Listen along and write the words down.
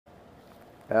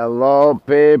Hello,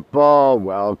 people.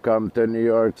 Welcome to New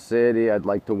York City. I'd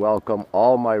like to welcome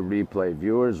all my replay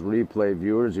viewers. Replay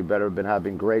viewers, you better have been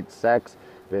having great sex,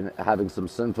 been having some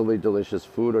sinfully delicious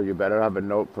food, or you better have a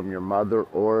note from your mother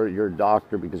or your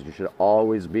doctor because you should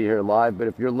always be here live. But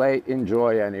if you're late,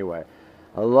 enjoy anyway.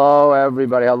 Hello,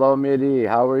 everybody. Hello, Midi.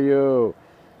 How are you?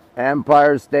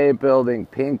 Empire State Building,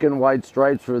 pink and white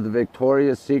stripes for the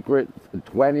Victoria's Secret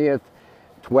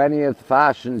 20th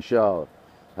fashion show.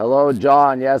 Hello,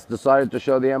 John. Yes, decided to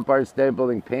show the Empire State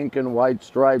Building pink and white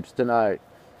stripes tonight.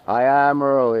 I am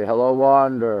early. Hello,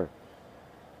 Wander.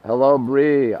 Hello,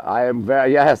 Bree. I am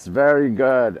very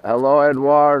good. Hello,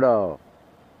 Eduardo.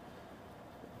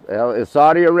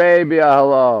 Saudi Arabia,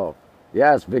 hello.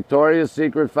 Yes, Victoria's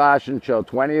Secret Fashion Show,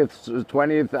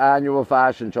 20th annual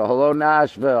fashion show. Hello,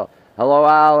 Nashville. Hello,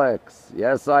 Alex.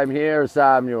 Yes, I'm here,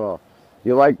 Samuel.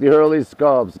 You like the early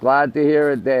scopes. Glad to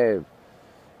hear it, Dave.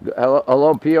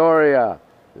 Hello, Peoria.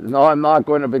 No, I'm not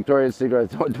going to Victoria's Secret.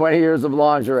 20 years of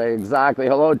lingerie, exactly.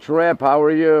 Hello, Trip. How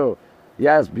are you?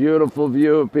 Yes, beautiful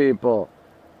view, people.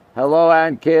 Hello,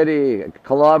 Aunt Kitty.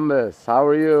 Columbus. How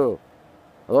are you?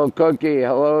 Hello, Cookie.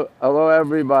 Hello,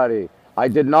 everybody. I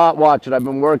did not watch it. I've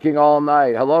been working all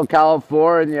night. Hello,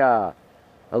 California.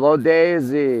 Hello,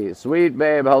 Daisy. Sweet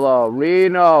babe, hello.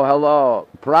 Reno, hello.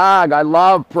 Prague, I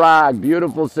love Prague.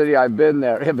 Beautiful city, I've been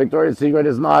there. Victoria's Secret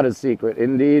is not a secret.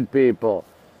 Indeed, people.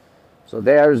 So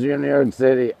there's your New York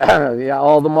City. Yeah,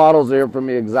 all the models are here for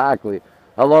me, exactly.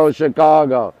 Hello,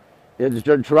 Chicago.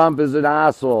 Trump is an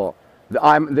asshole.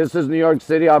 This is New York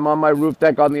City. I'm on my roof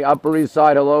deck on the Upper East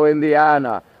Side. Hello,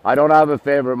 Indiana. I don't have a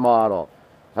favorite model.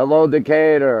 Hello,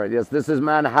 Decatur. Yes, this is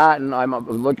Manhattan. I'm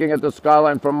looking at the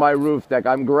skyline from my roof deck.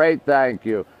 I'm great, thank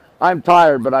you. I'm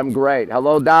tired, but I'm great.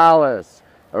 Hello, Dallas.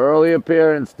 Early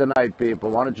appearance tonight, people.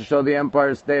 Wanted to show the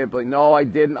Empire State Building. No, I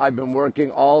didn't. I've been working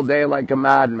all day like a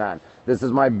madman. This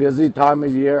is my busy time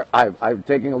of year. I'm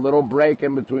taking a little break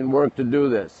in between work to do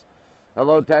this.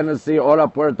 Hello, Tennessee. Hola,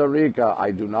 Puerto Rico.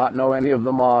 I do not know any of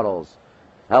the models.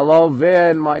 Hello,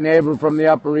 Vin, my neighbor from the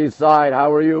Upper East Side.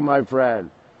 How are you, my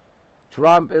friend?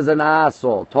 Trump is an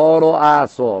asshole, total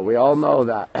asshole. We all know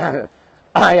that.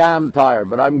 I am tired,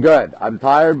 but I'm good. I'm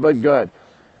tired, but good.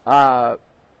 I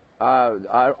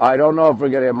don't know if we're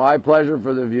getting my pleasure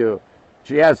for the view.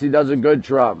 Yes, he does a good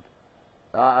Trump.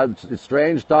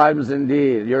 Strange times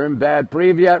indeed. You're in bed.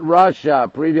 Privyet, Russia.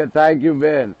 Privyet, thank you,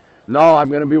 Vin. No, I'm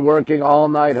going to be working all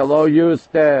night. Hello,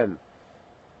 Houston.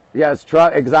 Yes,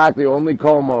 exactly. Only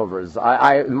comb-overs.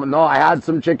 I had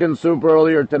some chicken soup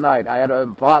earlier tonight. I had a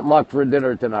potluck for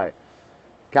dinner tonight.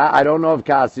 I don't know if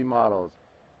Cassie models.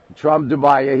 Trump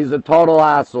Dubai. He's a total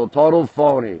asshole, total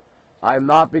phony. I'm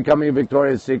not becoming a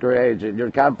Victoria's Secret agent.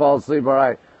 You can't fall asleep, all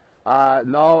right?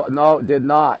 No, did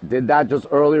not. Did that just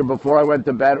earlier before I went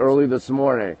to bed early this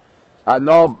morning.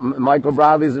 No, Michael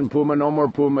Bradley's in Puma. No more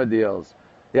Puma deals.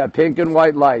 Yeah, pink and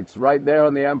white lights right there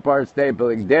on the Empire State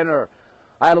Building. Dinner.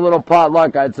 I had a little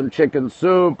potluck. I had some chicken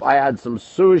soup. I had some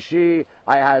sushi.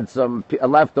 I had some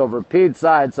leftover pizza.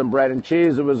 I had some bread and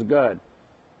cheese. It was good.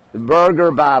 The burger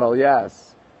battle,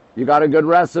 yes. You got a good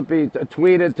recipe?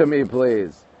 Tweet it to me,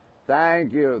 please.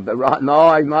 Thank you. No,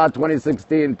 I'm not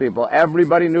 2016, people.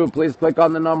 Everybody new, please click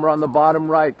on the number on the bottom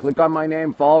right. Click on my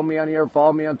name. Follow me on here.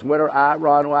 Follow me on Twitter at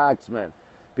RonWaxman.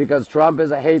 Because Trump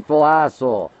is a hateful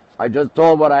asshole. I just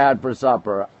told what I had for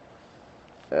supper.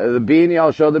 The beanie,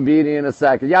 I'll show the beanie in a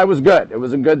second. Yeah, it was good. It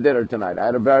was a good dinner tonight. I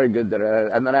had a very good dinner.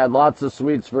 And then I had lots of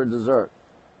sweets for dessert.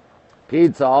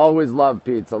 Pizza, always love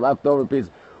pizza. Leftover pizza.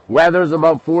 Weather's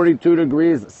about 42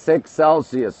 degrees, 6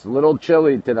 Celsius. A little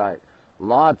chilly tonight.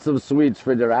 Lots of sweets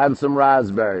for dinner and some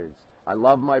raspberries. I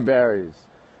love my berries.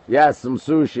 Yes, some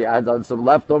sushi. I had some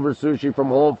leftover sushi from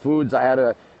Whole Foods. I had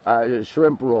a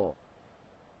shrimp roll.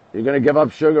 You're going to give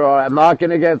up sugar? I'm not going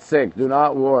to get sick. Do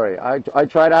not worry. I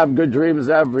try to have good dreams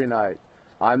every night.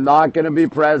 I'm not going to be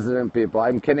president, people.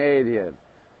 I'm Canadian.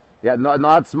 Yeah,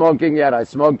 not smoking yet. I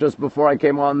smoked just before I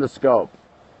came on the scope.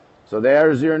 So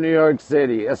there's your New York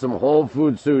City. Yeah, some Whole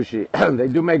Foods sushi. They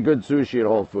do make good sushi at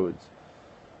Whole Foods.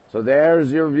 So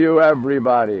there's your view,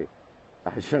 everybody.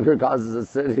 Sugar causes a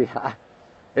city.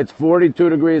 It's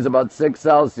 42 degrees, about 6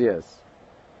 Celsius.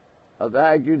 Oh,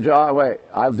 thank you, John. Wait,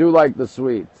 I do like the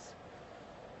sweets.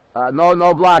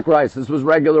 No black rice. This was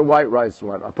regular white rice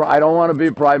one. I don't want to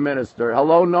be prime minister.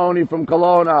 Hello, Noni from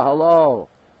Kelowna. Hello.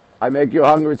 I make you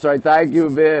hungry, sorry. Thank you,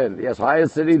 Vin. Yes,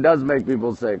 highest city does make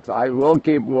people sick. So I will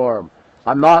keep warm.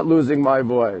 I'm not losing my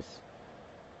voice.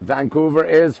 Vancouver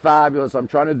is fabulous. I'm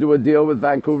trying to do a deal with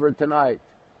Vancouver tonight.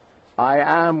 I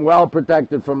am well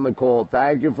protected from the cold.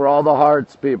 Thank you for all the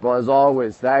hearts, people, as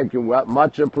always. Thank you.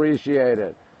 Much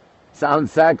appreciated.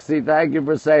 Sounds sexy. Thank you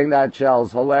for saying that,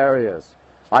 Shells. Hilarious.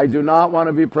 I do not want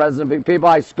to be president. People,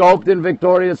 I scoped in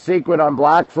Victoria's Secret on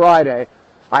Black Friday.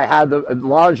 I had the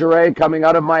lingerie coming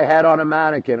out of my head on a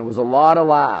mannequin. It was a lot of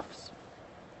laughs.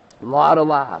 A lot of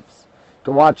laughs. You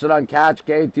can watch it on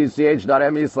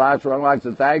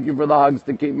catchktch.me/RonWaxman. Thank you for the hugs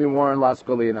to keep me warm, Las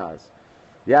Colinas.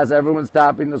 Yes, everyone's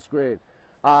tapping the screen.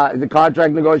 The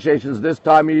contract negotiations this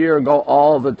time of year go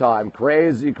all the time.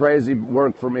 Crazy, crazy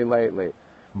work for me lately.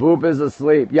 Boop is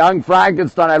asleep. Young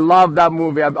Frankenstein, I love that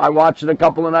movie. I watched it a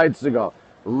couple of nights ago.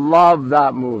 Love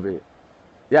that movie.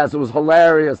 Yes, it was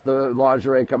hilarious, the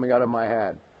lingerie coming out of my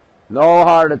head. No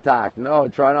heart attack. No,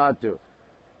 try not to.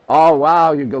 Oh,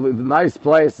 wow, you go to nice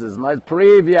places. Nice.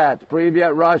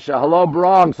 Privyet, Russia. Hello,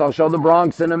 Bronx. I'll show the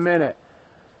Bronx in a minute.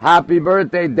 Happy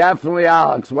birthday, definitely,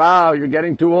 Alex. Wow, you're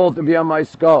getting too old to be on my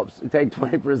scopes. Take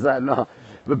 20%. No.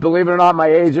 But believe it or not, my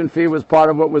agent fee was part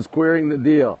of what was queering the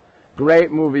deal.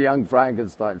 Great movie, Young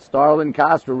Frankenstein. Starlin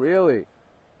Castro, really?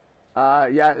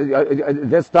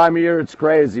 This time of year it's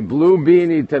crazy. Blue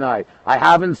Beanie tonight. I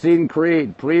haven't seen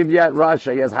Creed. Privyet,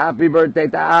 Russia. Yes, happy birthday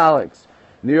to Alex.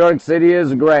 New York City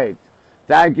is great.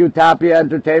 Thank you, Tapia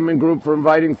Entertainment Group, for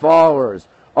inviting followers.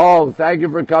 Oh, thank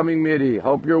you for coming, Midi.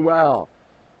 Hope you're well.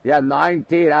 Yeah,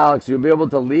 19, Alex. You'll be able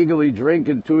to legally drink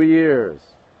in 2 years.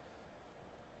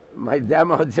 My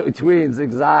demo tweens,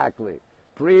 exactly.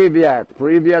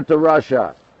 Privyet to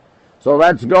Russia. So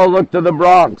let's go look to the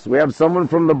Bronx. We have someone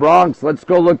from the Bronx. Let's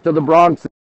go look to the Bronx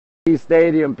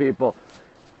Stadium, people.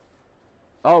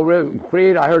 Oh, really?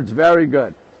 Creed, I heard it's very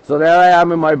good. So there I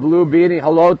am in my blue beanie.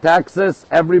 Hello, Texas.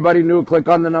 Everybody new. Click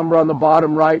on the number on the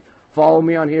bottom right. Follow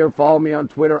me on here. Follow me on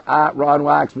Twitter,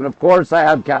 @RonWaxman. Of course, I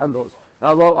have candles.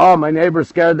 Hello. Oh, my neighbor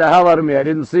scared the hell out of me. I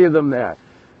didn't see them there.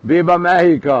 Viva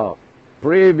Mexico.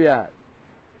 Privyet.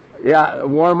 Yeah,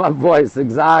 warm up voice.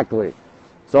 Exactly.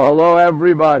 So hello,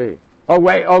 everybody. Oh,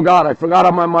 wait. Oh, God. I forgot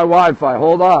I'm on my Wi-Fi.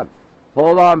 Hold on.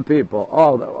 Hold on, people.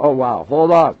 Oh, wow.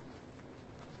 Hold on.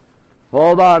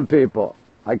 Hold on, people.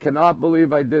 I cannot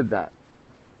believe I did that.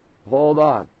 Hold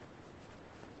on.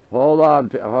 Hold on.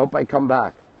 I hope I come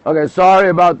back. Okay, sorry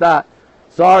about that.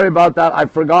 Sorry about that. I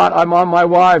forgot I'm on my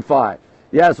Wi-Fi.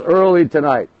 Yes, early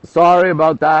tonight. Sorry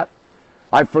about that.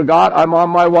 I forgot I'm on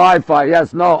my Wi-Fi.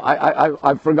 Yes, no,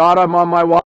 I forgot I'm on my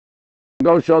Wi-Fi.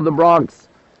 Go show the Bronx.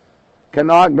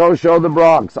 Cannot go show the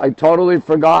Bronx. I totally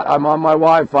forgot I'm on my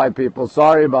Wi-Fi, people.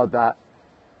 Sorry about that.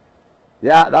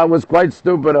 Yeah, that was quite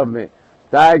stupid of me.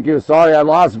 Thank you. Sorry, I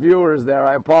lost viewers there.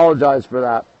 I apologize for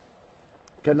that.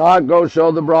 Cannot go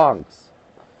show the Bronx.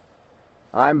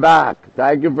 I'm back.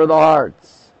 Thank you for the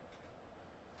hearts.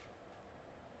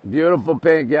 Beautiful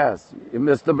pink, yes. You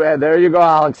missed the bed. There you go,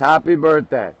 Alex. Happy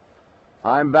birthday.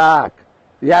 I'm back.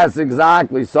 Yes,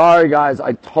 exactly. Sorry, guys.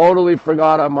 I totally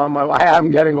forgot I'm on my... I am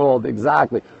getting old.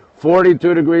 Exactly.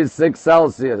 42 degrees 6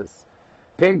 Celsius.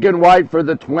 Pink and white for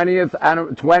the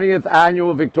 20th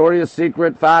annual Victoria's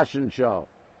Secret fashion show.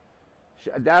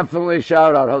 Definitely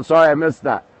shout out. Oh, sorry, I missed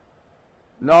that.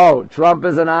 No, Trump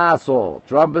is an asshole.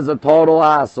 Trump is a total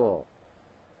asshole.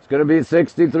 It's going to be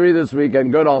 63 this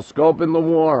weekend. Good, I'll scope in the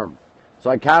warm. So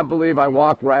I can't believe I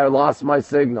walked right. I lost my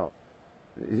signal.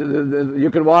 You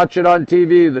can watch it on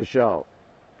TV, the show.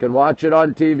 You can watch it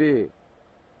on TV.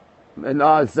 And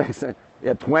no, it's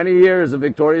 20 years of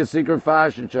Victoria's Secret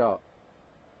fashion show.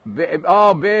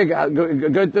 Oh, big.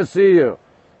 Good to see you.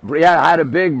 Yeah, I had a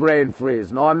big brain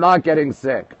freeze. No, I'm not getting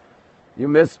sick. You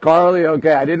missed Carly?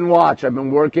 Okay, I didn't watch. I've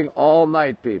been working all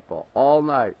night, people. All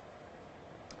night.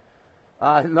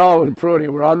 No, Pruny,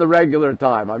 we're on the regular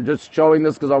time. I'm just showing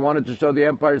this because I wanted to show the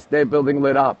Empire State Building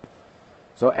lit up.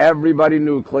 So everybody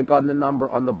new, click on the number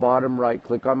on the bottom right.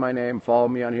 Click on my name. Follow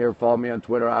me on here. Follow me on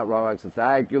Twitter, @RonWaxman.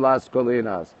 Thank you, Las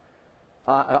Colinas.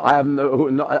 I have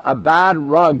a bad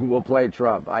rug will play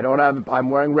Trump. I'm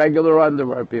wearing regular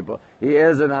underwear, people. He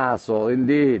is an asshole,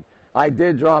 indeed. I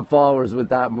did drop followers with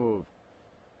that move.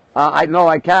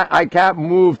 I can't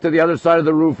move to the other side of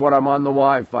the roof when I'm on the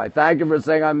Wi-Fi. Thank you for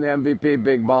saying I'm the MVP,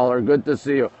 big baller. Good to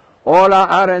see you. Hola,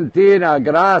 Argentina.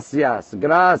 Gracias.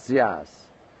 Gracias.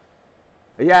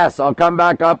 Yes, I'll come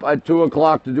back up at 2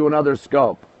 o'clock to do another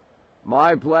scope.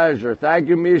 My pleasure. Thank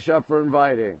you, Misha, for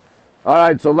inviting. All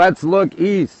right, so let's look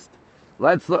east.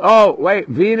 Let's look. Oh, wait,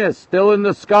 Venus still in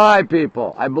the sky,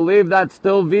 people. I believe that's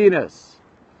still Venus.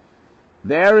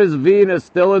 There is Venus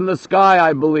still in the sky,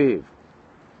 I believe.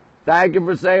 Thank you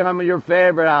for saying I'm your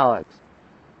favorite, Alex.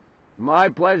 My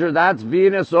pleasure. That's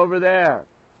Venus over there.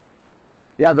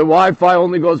 Yeah, the Wi-Fi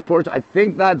only goes Portugal. I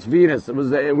think that's Venus.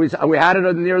 We had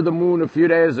it near the moon a few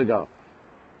days ago.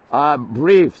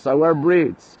 Briefs. I wear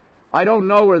briefs. I don't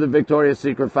know where the Victoria's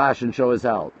Secret fashion show is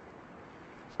held.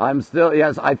 I'm still,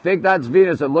 yes, I think that's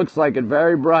Venus. It looks like it,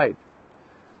 very bright.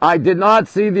 I did not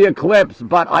see the eclipse,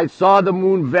 but I saw the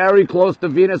moon very close to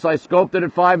Venus. I scoped it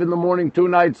at 5 in the morning 2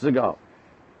 nights ago.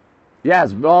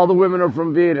 Yes, all the women are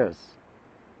from Venus.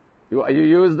 You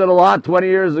used it a lot 20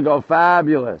 years ago.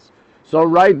 Fabulous. So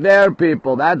right there,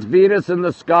 people, that's Venus in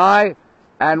the sky.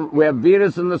 And we have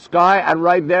Venus in the sky. And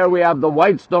right there we have the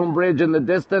Whitestone Bridge in the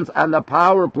distance and the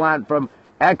power plant from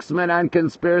X-Men and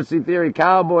Conspiracy Theory.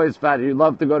 Cowboys fan. You'd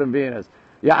love to go to Venus.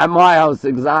 Yeah, at my house,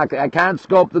 exactly. I can't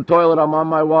scope the toilet. I'm on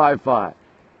my Wi-Fi.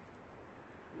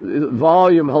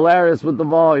 Volume, hilarious with the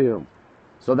volume.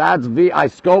 So that's I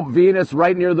scoped Venus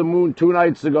right near the moon 2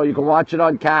 nights ago. You can watch it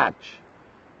on Catch.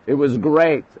 It was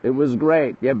great. It was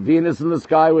great. You have Venus in the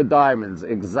sky with diamonds.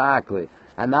 Exactly.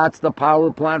 And that's the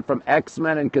power plant from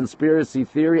X-Men and Conspiracy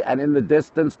Theory. And in the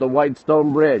distance, the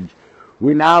Whitestone Bridge.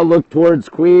 We now look towards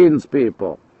Queens,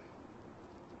 people.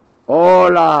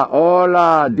 Hola,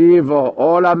 hola, Divo.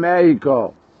 Hola,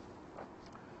 Mexico.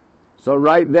 So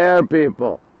right there,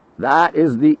 people. That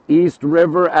is the East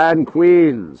River and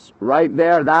Queens. Right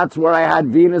there. That's where I had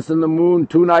Venus and the moon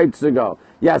 2 nights ago.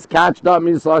 Yes,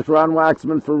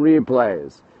 catch.me/RonWaxman for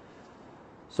replays.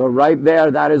 So right there,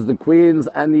 that is the Queens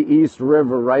and the East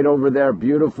River right over there.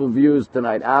 Beautiful views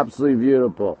tonight. Absolutely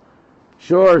beautiful.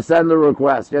 Sure, send the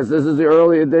request. Yes, this is the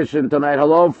early edition tonight.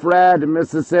 Hello, Fred in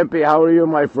Mississippi. How are you,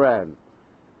 my friend?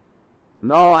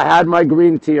 No, I had my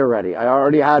green tea already. I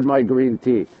already had my green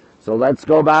tea. So let's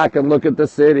go back and look at the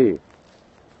city.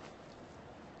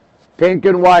 Pink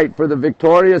and white for the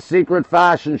Victoria's Secret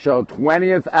Fashion Show.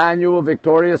 20th Annual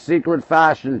Victoria's Secret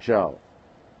Fashion Show.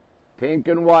 Pink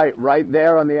and white right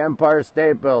there on the Empire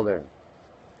State Building.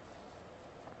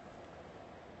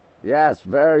 Yes,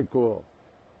 very cool.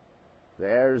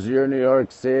 There's your New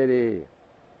York City.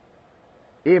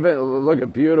 Even, look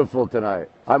at beautiful tonight.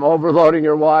 I'm overloading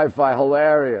your Wi-Fi.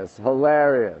 Hilarious,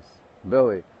 hilarious.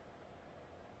 Billy.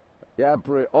 Yeah,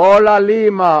 hola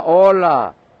Lima,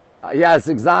 hola. Yes,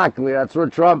 exactly. That's where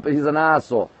Trump, he's an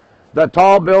asshole. The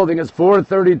tall building is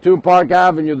 432 Park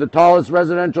Avenue, the tallest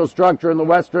residential structure in the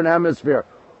Western Hemisphere.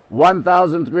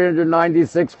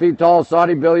 1,396 feet tall.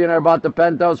 Saudi billionaire bought the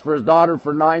penthouse for his daughter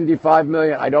for $95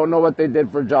 million. I don't know what they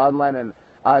did for John Lennon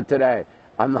today.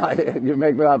 I'm not, you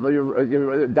make me laugh.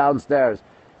 You're downstairs.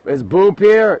 Is Boop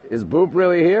here? Is Boop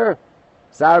really here?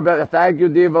 Sarah, thank you,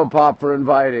 Devo Pop, for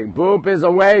inviting. Boop is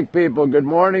awake, people. Good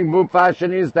morning, Boop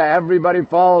Fashionista. Everybody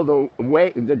follow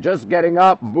the just getting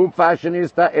up. Boop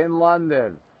Fashionista in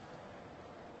London.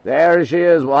 There she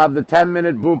is. We'll have the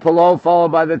 10-minute Boop hello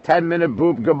followed by the 10-minute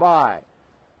Boop goodbye.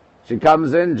 She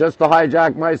comes in just to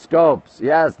hijack my scopes.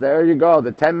 Yes, there you go.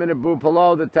 The 10-minute Boop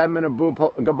hello, the 10-minute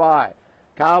Boop goodbye.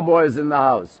 Cowboys in the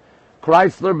house.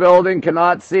 Chrysler Building,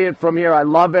 cannot see it from here. I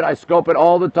love it. I scope it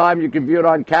all the time. You can view it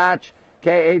on Catch.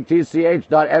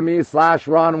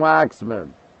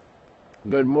 katch.me/RonWaxman.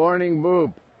 Good morning,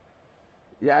 Boop.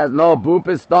 Yes, no, Boop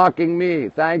is stalking me.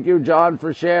 Thank you, John,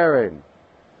 for sharing.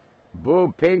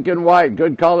 Boop, pink and white,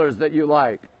 good colors that you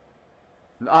like.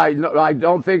 I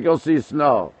don't think you'll see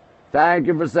snow. Thank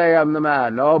you for saying I'm the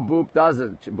man. No, Boop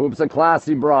doesn't. Boop's a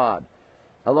classy broad.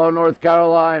 Hello, North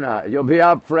Carolina. You'll be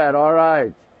up, Fred. All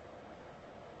right.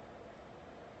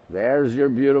 There's your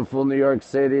beautiful New York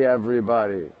City,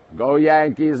 everybody. Go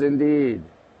Yankees, indeed.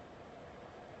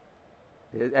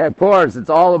 Of course, it's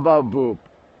all about Boop.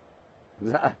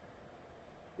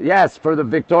 Yes, for the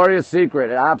Victoria's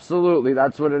Secret. Absolutely,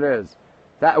 that's what it is.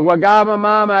 Wagama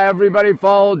Mama, everybody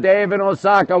follow Dave in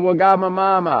Osaka. Wagama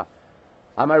Mama.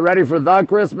 Am I ready for the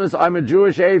Christmas? I'm a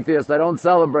Jewish atheist. I don't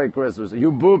celebrate Christmas.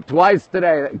 You booped twice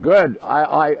today. Good.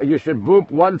 You should boop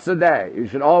once a day. You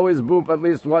should always boop at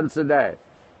least once a day.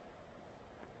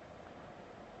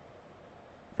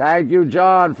 Thank you,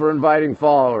 John, for inviting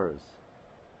followers.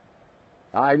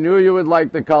 I knew you would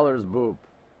like the colors, Boop.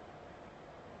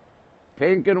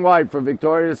 Pink and white for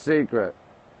Victoria's Secret.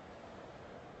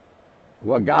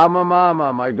 Wagama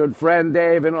Mama, my good friend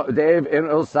Dave in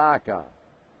Osaka.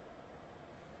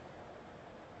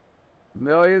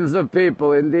 Millions of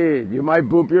people, indeed. You might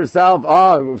boop yourself.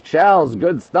 Oh, shells,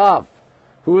 good stuff.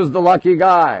 Who's the lucky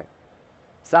guy?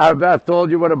 Sarah Beth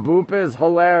told you what a boop is?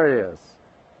 Hilarious.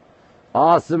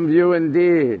 Awesome view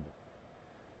indeed.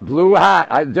 Blue hat,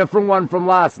 a different one from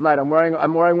last night. I'm wearing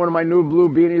one of my new blue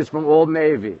beanies from Old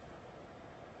Navy.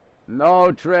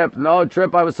 No trip.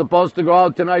 I was supposed to go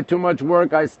out tonight. Too much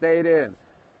work. I stayed in.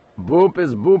 Boop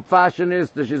is Boop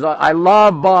Fashionista. I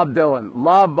love Bob Dylan.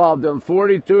 Love Bob Dylan.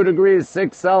 42 degrees,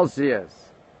 6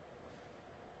 Celsius.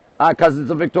 Because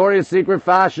it's a Victoria's Secret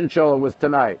fashion show it was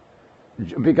tonight.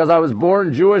 Because I was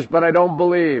born Jewish, but I don't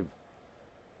believe.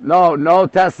 No, no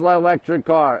Tesla electric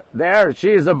car. There,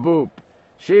 she's a boop.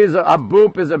 A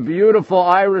boop is a beautiful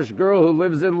Irish girl who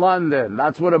lives in London.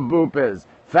 That's what a boop is.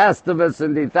 Festivus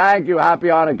indeed. Thank you. Happy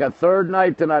Hanukkah. Third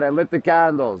night tonight. I lit the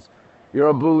candles. You're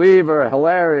a believer.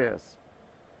 Hilarious.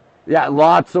 Yeah,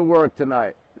 lots of work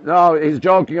tonight. No, he's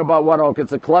joking about One Oak.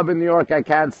 It's a club in New York I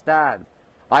can't stand.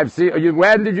 I've seen you.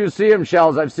 When did you see him,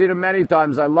 Shells? I've seen him many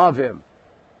times. I love him.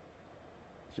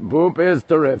 Boop is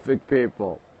terrific,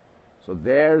 people. So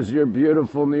there's your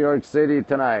beautiful New York City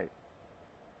tonight.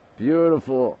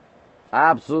 Beautiful.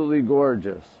 Absolutely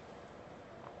gorgeous.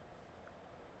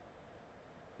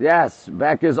 Yes,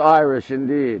 Beck is Irish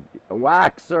indeed.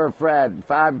 Waxer, Fred.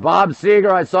 Bob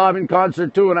Seger, I saw him in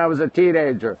concert too when I was a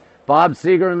teenager. Bob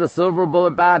Seger and the Silver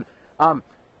Bullet Band.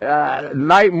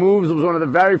 Night Moves was one of the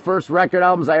very first record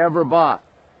albums I ever bought.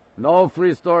 No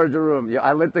free storage room.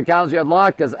 I lit the candles. You had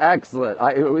latkes. Excellent.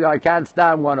 I can't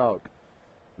stand One Oak.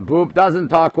 Boop doesn't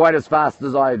talk quite as fast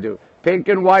as I do. Pink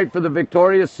and white for the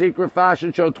Victoria's Secret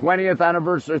Fashion Show 20th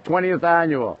anniversary, 20th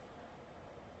annual.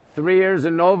 3 years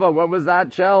in Nova. What was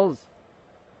that, Shells?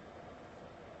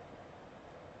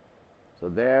 So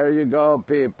there you go,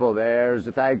 people.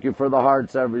 Thank you for the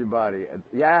hearts, everybody.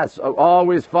 Yes,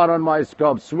 always fun on my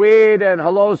scope. Sweden.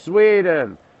 Hello,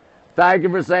 Sweden. Thank you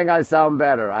for saying I sound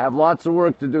better. I have lots of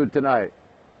work to do tonight.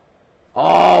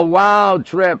 Oh, wow,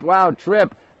 Trip. Wow,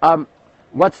 Trip.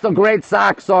 What's the great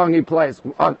sax song he plays?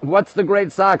 What's the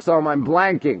great sax song? I'm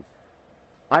blanking.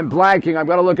 I've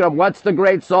got to look it up. What's the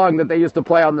great song that they used to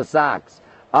play on the sax?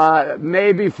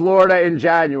 Maybe Florida in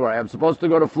January. I'm supposed to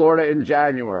go to Florida in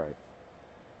January.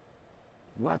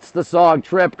 What's the song?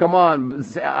 Trip, come on.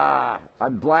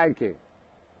 I'm blanking.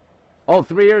 Oh,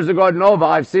 3 years ago at Nova.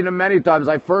 I've seen him many times.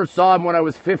 I first saw him when I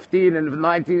was 15 and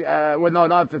 19. Well, no,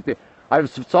 not 15. I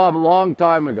saw him a long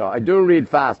time ago. I do read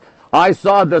fast. I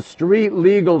saw the Street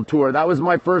Legal Tour. That was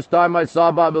my first time I saw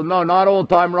Bob. No, not old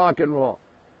time rock and roll.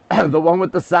 The one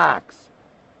with the sax.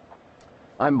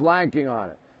 I'm blanking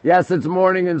on it. Yes, it's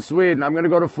morning in Sweden. I'm going to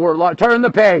go to Fort Lauderdale. Turn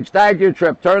the page. Thank you,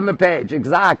 Trip. Turn the page.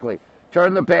 Exactly.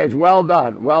 Turn the page. Well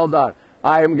done. Well done.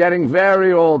 I am getting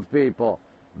very old, people.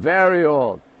 Very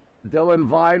old. Dylan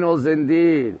vinyls,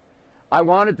 indeed. I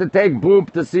wanted to take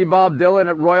Boop to see Bob Dylan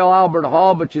at Royal Albert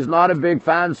Hall, but she's not a big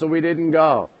fan, so we didn't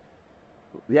go.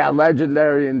 Yeah,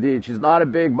 legendary indeed. She's not a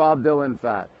big Bob Dylan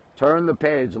fan. Turn the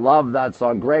page. Love that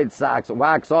song. Great sax.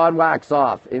 Wax on, wax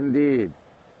off. Indeed.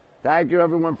 Thank you,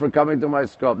 everyone, for coming to my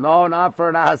scope. No, not for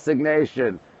an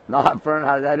assignation. Not for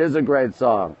an That is a great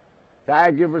song.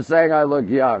 Thank you for saying I look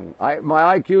young.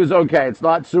 My IQ is okay. It's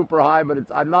not super high,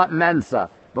 but I'm not Mensa,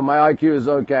 but my IQ is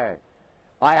okay.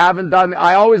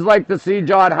 I always like to see,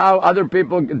 John, how other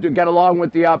people get along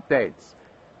with the updates.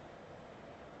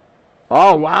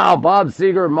 Oh, wow. Bob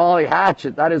Seger and Molly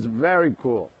Hatchet. That is very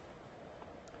cool.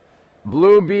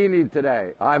 Blue beanie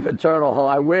today. I'm eternal.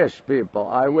 I wish, people.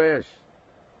 I wish.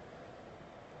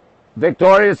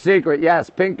 Victoria's Secret. Yes,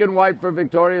 pink and white for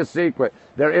Victoria's Secret.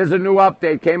 There is a new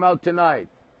update. Came out tonight.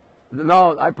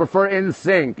 No, I prefer In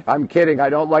Sync. I'm kidding. I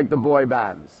don't like the boy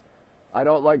bands. I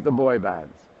don't like the boy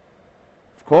bands.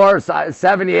 Of course,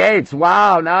 78s.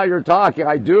 Wow, now you're talking.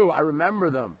 I do. I remember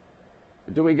them.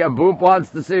 Do we get Boop wants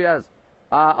to see us?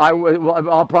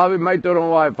 I'll probably might do it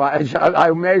on Wi-Fi.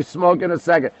 I may smoke in a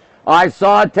second. I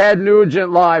saw Ted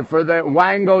Nugent live for the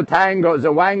Wango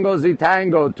Z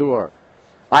Tango tour.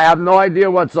 I have no idea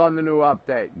what's on the new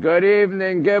update. Good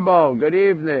evening, Gibbo. Good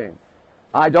evening.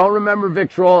 I don't remember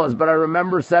Victrolas, but I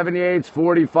remember 78s,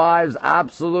 45s,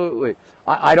 absolutely.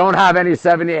 I don't have any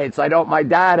 78s. My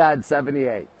dad had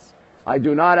 78s. I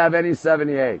do not have any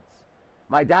 78s.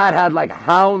 My dad had like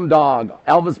Hound Dog,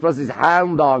 Elvis Presley's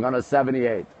Hound Dog on a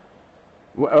 78.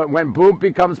 When Boop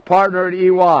becomes partner at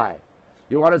EY.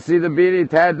 You want to see the beanie,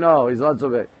 Ted? No, he's lots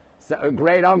of it.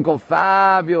 Great uncle,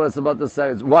 fabulous about the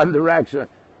 70s. One Direction.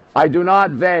 I do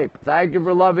not vape. Thank you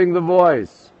for loving the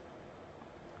voice.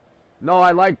 No,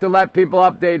 I like to let people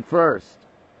update first.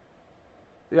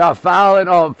 Yeah, Fallon.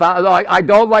 Oh, Fallon. No, I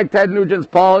don't like Ted Nugent's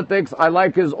politics. I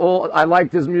liked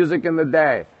his music in the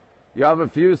day. You have a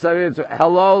few seconds.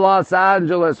 Hello, Los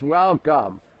Angeles.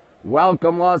 Welcome.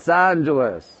 Welcome, Los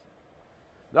Angeles.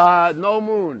 No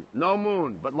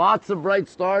moon, but lots of bright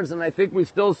stars, and I think we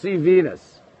still see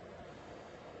Venus.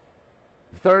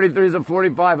 33s and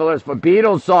 45 alerts for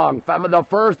Beatles song. The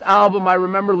first album I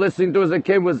remember listening to as a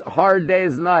kid was Hard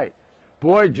Day's Night.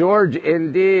 Boy George,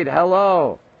 indeed.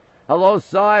 Hello. Hello,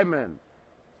 Simon.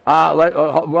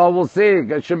 Well, we'll see.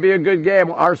 It should be a good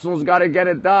game. Arsenal's got to get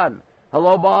it done.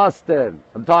 Hello, Boston.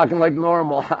 I'm talking like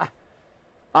normal.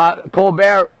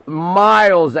 Colbert,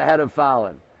 miles ahead of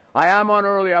Fallon. I am on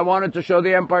early. I wanted to show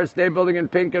the Empire State Building in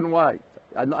pink and white.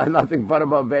 Nothing fun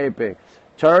about vaping.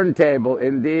 Turntable,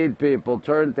 indeed, people.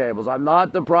 Turntables. I'm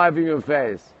not depriving you of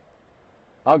face.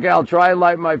 Okay, I'll try and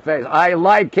light my face. I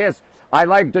like Kiss. I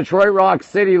like Detroit Rock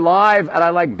City Live, and I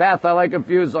like Beth. I like a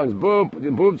few songs.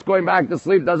 Boop's going back to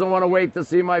sleep. Doesn't want to wait to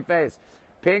see my face.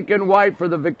 Pink and white for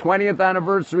the 20th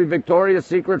anniversary Victoria's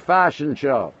Secret fashion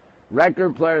show.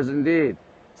 Record players, indeed.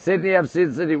 Sydney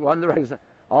FC City, One Direction.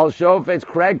 I'll show face.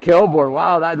 Craig Kilborn.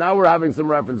 Wow, now we're having some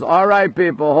reference. All right,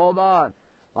 people, hold on.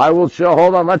 I will show.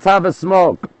 Hold on, let's have a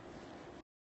smoke.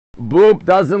 Boop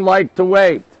doesn't like to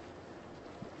wait.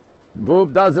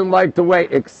 Boop doesn't like to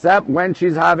wait, except when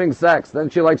she's having sex. Then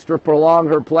she likes to prolong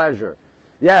her pleasure.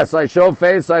 Yes, I show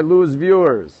face, I lose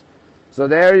viewers. So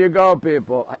there you go,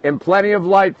 people. And plenty of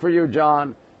light for you,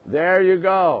 John. There you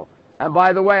go. And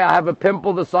by the way, I have a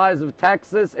pimple the size of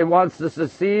Texas. It wants to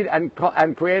secede and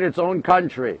create its own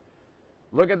country.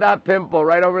 Look at that pimple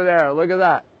right over there. Look at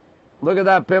that. Look at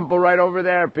that pimple right over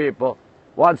there, people.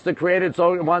 Wants to create its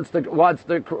own, wants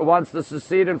to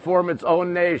secede and form its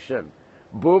own nation.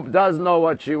 Boop does know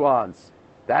what she wants.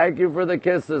 Thank you for the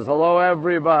kisses. Hello,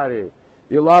 everybody.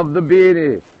 You love the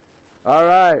beanie. All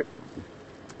right.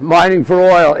 Mining for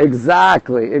oil.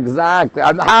 Exactly. Exactly.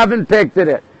 I haven't picked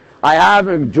it. I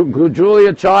haven't.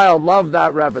 Julia Child. Love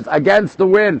that reference. Against the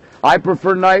wind. I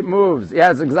prefer night moves.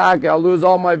 Yes, exactly. I'll lose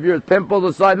all my viewers. Pimple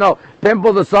the size. No.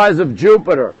 Pimple the size of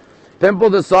Jupiter.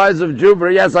 Pimple the size of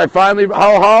Jupiter. Yes, I finally.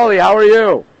 Oh, Holly, how are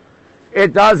you?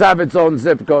 It does have its own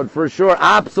zip code, for sure.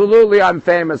 Absolutely, I'm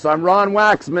famous. I'm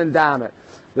RonWaxman, damn it.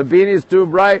 The beanie's too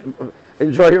bright.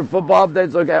 Enjoy your football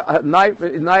updates. Okay,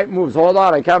 night moves. Hold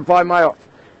on, I can't find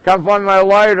my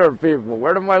lighter, people.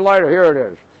 Where did my lighter? Here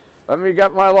it is. Let me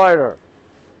get my lighter.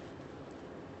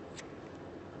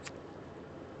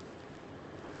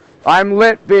 I'm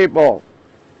lit, people.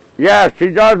 Yes, she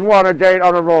does want a date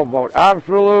on a rowboat.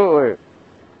 Absolutely.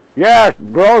 Yes,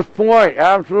 gross point.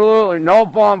 Absolutely. No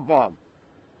pom-pom.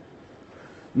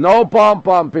 No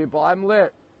pom-pom, people. I'm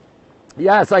lit.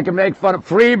 Yes, I can make fun of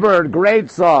Freebird.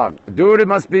 Great song. Dude, it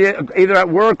must be either at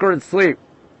work or at sleep.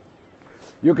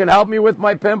 You can help me with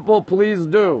my pimple? Please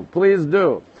do. Please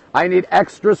do. I need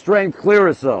extra strength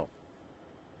Clearasil.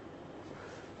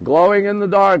 Glowing in the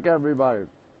dark, everybody.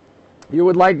 You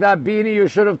would like that beanie? You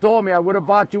should have told me. I would have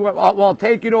bought you. Well, I'll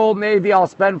take you to Old Navy. I'll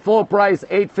spend full price,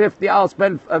 $8.50. I'll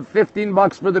spend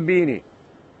 $15 for the beanie.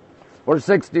 Or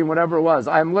 16, whatever it was.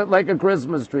 I'm lit like a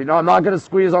Christmas tree. No, I'm not going to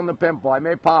squeeze on the pimple. I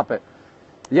may pop it.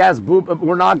 Yes, Boop,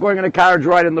 we're not going in a carriage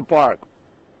ride in the park.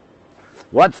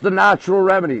 What's the natural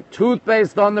remedy?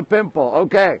 Toothpaste on the pimple.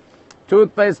 Okay.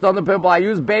 Toothpaste on the pimple. I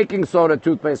use baking soda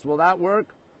toothpaste. Will that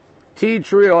work? Tea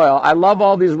tree oil. I love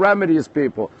all these remedies,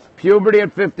 people. Puberty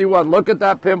at 51. Look at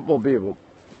that pimple, people.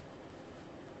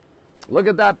 Look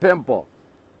at that pimple.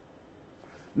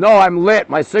 No, I'm lit.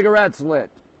 My cigarette's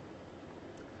lit.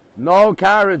 No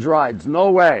carriage rides.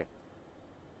 No way.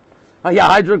 Oh, yeah,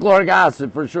 hydrochloric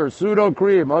acid for sure. Pseudo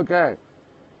cream. Okay.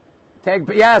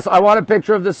 Yes, I want a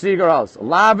picture of the Seeger house.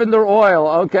 Lavender oil.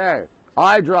 Okay.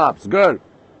 Eye drops. Good.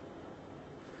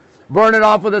 Burn it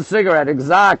off with a cigarette.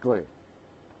 Exactly.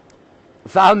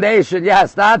 Foundation.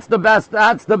 Yes, that's the best.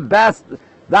 That's the best.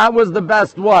 That was the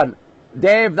best one.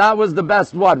 Dave, that was the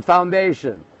best one.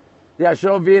 Foundation. Yeah,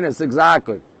 show Venus.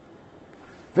 Exactly.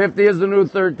 50 is the new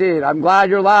 13. I'm glad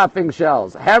you're laughing,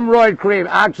 Shells. Hemorrhoid cream.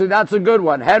 Actually, that's a good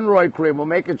one. Hemorrhoid cream will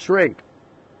make it shrink.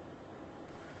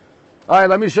 All right,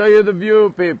 let me show you the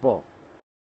view, people.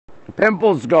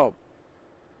 Pimple scope.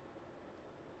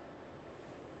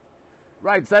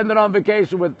 Right, send it on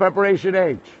vacation with Preparation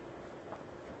H.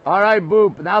 All right,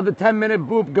 Boop. Now the 10-minute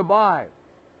Boop goodbye.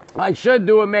 I should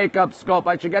do a makeup scope.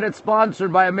 I should get it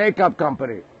sponsored by a makeup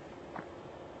company.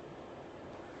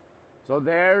 So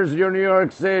there's your New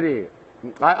York City.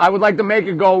 I would like to make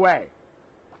it go away.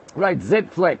 Right,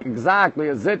 zit flick. Exactly,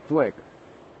 a zit flick.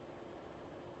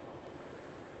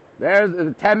 There's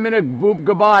the 10-minute Boop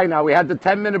goodbye now. We had the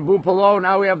 10-minute Boop hello.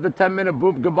 Now we have the 10-minute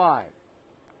Boop goodbye.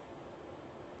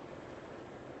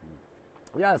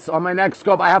 Yes, on my next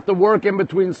scope. I have to work in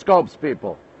between scopes,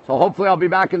 people. So hopefully I'll be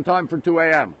back in time for 2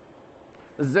 a.m.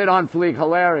 Zit on fleek.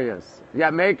 Hilarious. Yeah,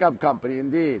 makeup company,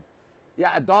 indeed.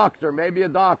 Yeah, a doctor. Maybe a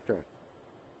doctor.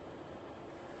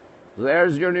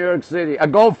 There's your New York City. A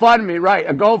GoFundMe, right.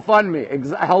 A GoFundMe.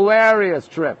 Hilarious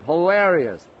trip.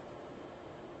 Hilarious.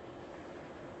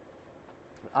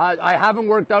 I haven't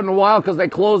worked out in a while because they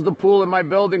closed the pool in my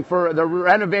building they're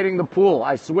renovating the pool.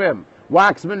 I swim.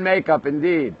 Waxman makeup,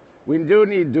 indeed. We do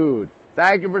need dude.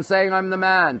 Thank you for saying I'm the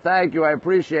man. Thank you. I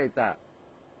appreciate that.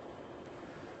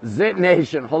 Zit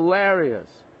Nation.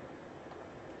 Hilarious.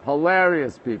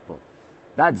 Hilarious, people.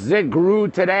 That zit grew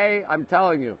today. I'm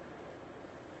telling you.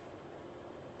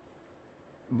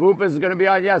 Boop is going to be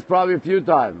on, yes, probably a few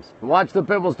times. Watch the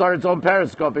Pimple start its own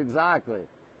Periscope, exactly.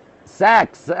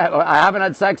 Sex. I haven't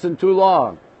had sex in too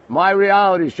long. My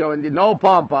reality show, indeed. No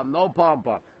pom-pom, no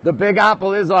pom-pom. The Big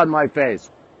Apple is on my face.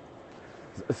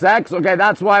 Sex? Okay,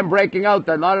 that's why I'm breaking out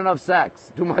then. Not enough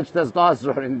sex. Too much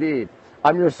testosterone, indeed.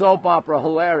 I'm your soap opera.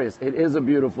 Hilarious. It is a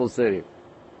beautiful city.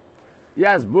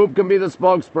 Yes, Boop can be the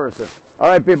spokesperson. All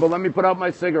right, people, let me put out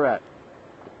my cigarette.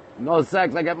 No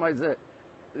sex, I get my zit.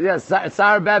 Yes,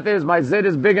 Sarah Beth is. My zit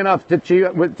is big enough to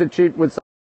cheat with.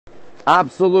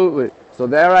 Absolutely. So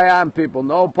there I am, people.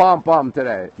 No pom-pom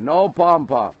today. No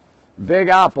pom-pom. Big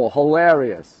Apple.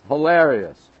 Hilarious.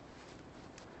 Hilarious.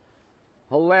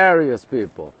 Hilarious,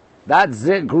 people. That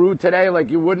zit grew today like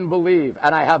you wouldn't believe,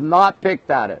 and I have not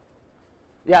picked at it.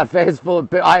 Yeah, face full of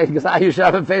pimples. You should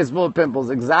have a face full of pimples.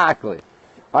 Exactly.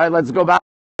 All right, let's go back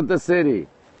to the city.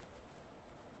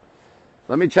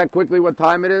 Let me check quickly what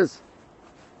time it is.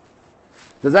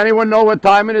 Does anyone know what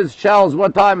time it is? Shells,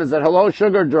 what time is it? Hello,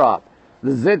 Sugar Drop.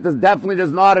 The zit definitely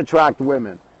does not attract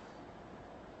women.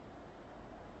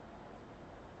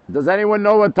 Does anyone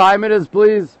know what time it is,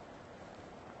 please?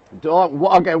 Okay,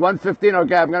 1:15.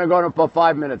 Okay, I'm going to go in for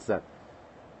 5 minutes then.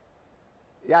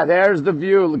 Yeah, there's the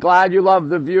view. Glad you love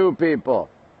the view, people.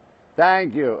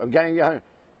 Thank you. I'm getting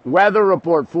weather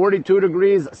report, 42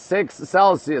 degrees, 6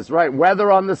 Celsius. Right,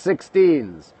 weather on the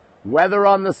 16s. Weather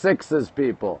on the 6s,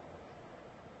 people.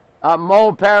 Mo,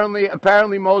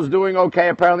 apparently Mo's doing okay.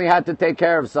 Apparently had to take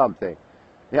care of something.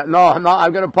 Yeah, no, I'm not.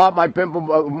 I'm going to pop my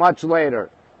pimple much later.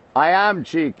 I am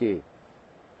cheeky.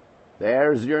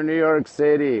 There's your New York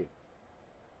City.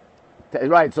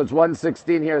 Right, so it's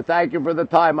 1:16 here. Thank you for the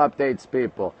time updates,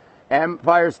 people.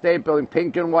 Empire State Building,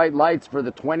 pink and white lights for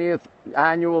the 20th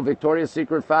annual Victoria's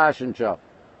Secret Fashion Show.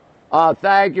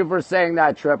 Thank you for saying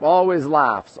that, Trip. Always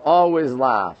laughs. Always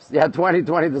laughs. Yeah,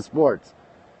 2020 the sports.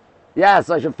 Yes,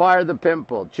 I should fire the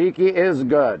pimple. Cheeky is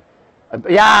good.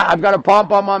 Yeah, I've got a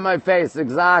pom-pom on my face.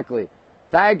 Exactly.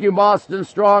 Thank you, Boston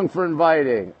Strong, for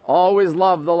inviting. Always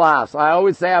love the laughs. I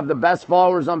always say I have the best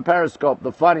followers on Periscope,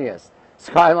 the funniest.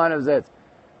 Skyline of Zits.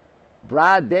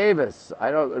 Brad Davis.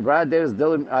 Brad Davis,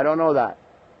 Dylan, I don't know that.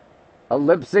 A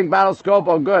lip sync battle scope?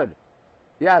 Oh, good.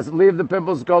 Yes, leave the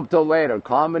pimple scope till later.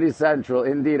 Comedy Central,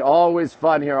 indeed. Always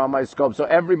fun here on my scope. So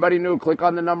everybody new, click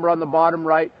on the number on the bottom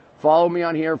right. Follow me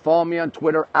on here. Follow me on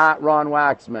Twitter,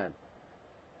 @RonWaxman.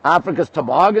 Africa's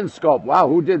Toboggan Scope. Wow,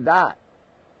 who did that?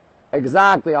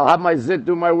 Exactly. I'll have my zit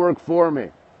do my work for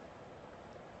me.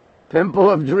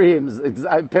 Pimple of Dreams.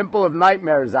 Pimple of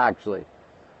Nightmares, actually.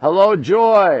 Hello,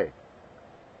 Joy.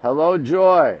 Hello,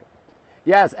 Joy.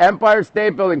 Yes, Empire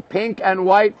State Building, pink and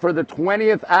white for the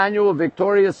 20th annual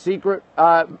Victoria's Secret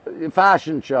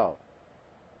fashion show.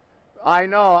 I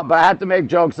know, but I had to make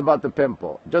jokes about the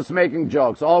pimple. Just making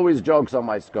jokes. Always jokes on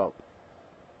my scope.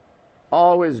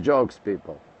 Always jokes,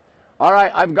 people. All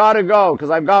right, I've got to go because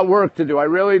I've got work to do. I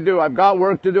really do. I've got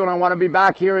work to do, and I want to be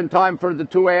back here in time for the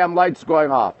 2 a.m. lights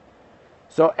going off.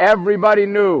 So everybody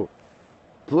knew.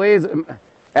 Please,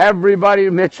 everybody,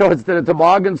 Mitchell, it's the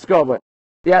toboggan scope.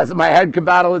 Yes, my head can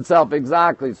battle itself.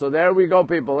 Exactly. So there we go,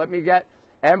 people. Let me get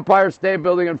Empire State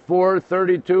Building in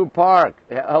 432 Park.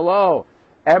 Hello.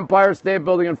 Empire State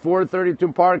Building in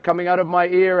 432 Park coming out of my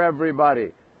ear,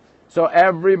 everybody. So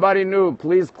everybody knew.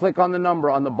 Please click on the number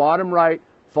on the bottom right.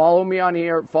 Follow me on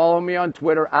here. Follow me on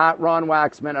Twitter,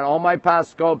 @RonWaxman. And all my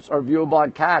past scopes are viewable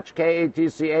on Catch,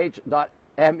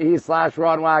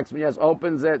 KATCH.me/RonWaxman. Yes,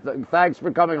 opens it. Thanks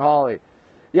for coming, Holly.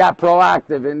 Yeah,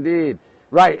 proactive, indeed.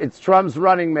 Right, it's Trump's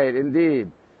running mate,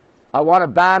 indeed. I want to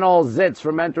ban all zits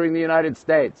from entering the United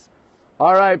States.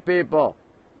 All right, people.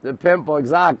 The pimple,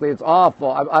 exactly. It's awful.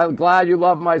 I'm glad you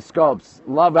love my scopes.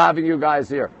 Love having you guys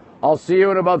here. I'll see you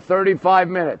in about 35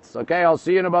 minutes, okay? I'll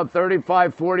see you in about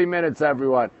 35, 40 minutes,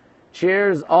 everyone.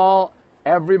 Cheers, all.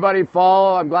 Everybody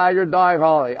follow. I'm glad you're dying,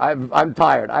 Holly. I'm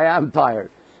tired. I am tired.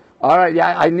 All right,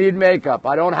 yeah, I need makeup.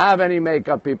 I don't have any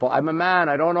makeup, people. I'm a man.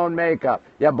 I don't own makeup.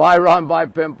 Yeah, bye, Ron, bye,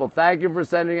 Pimple. Thank you for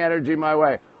sending energy my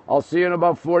way. I'll see you in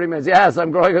about 40 minutes. Yes, I'm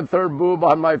growing a third boob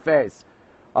on my face.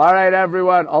 All right,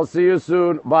 everyone. I'll see you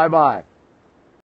soon. Bye-bye.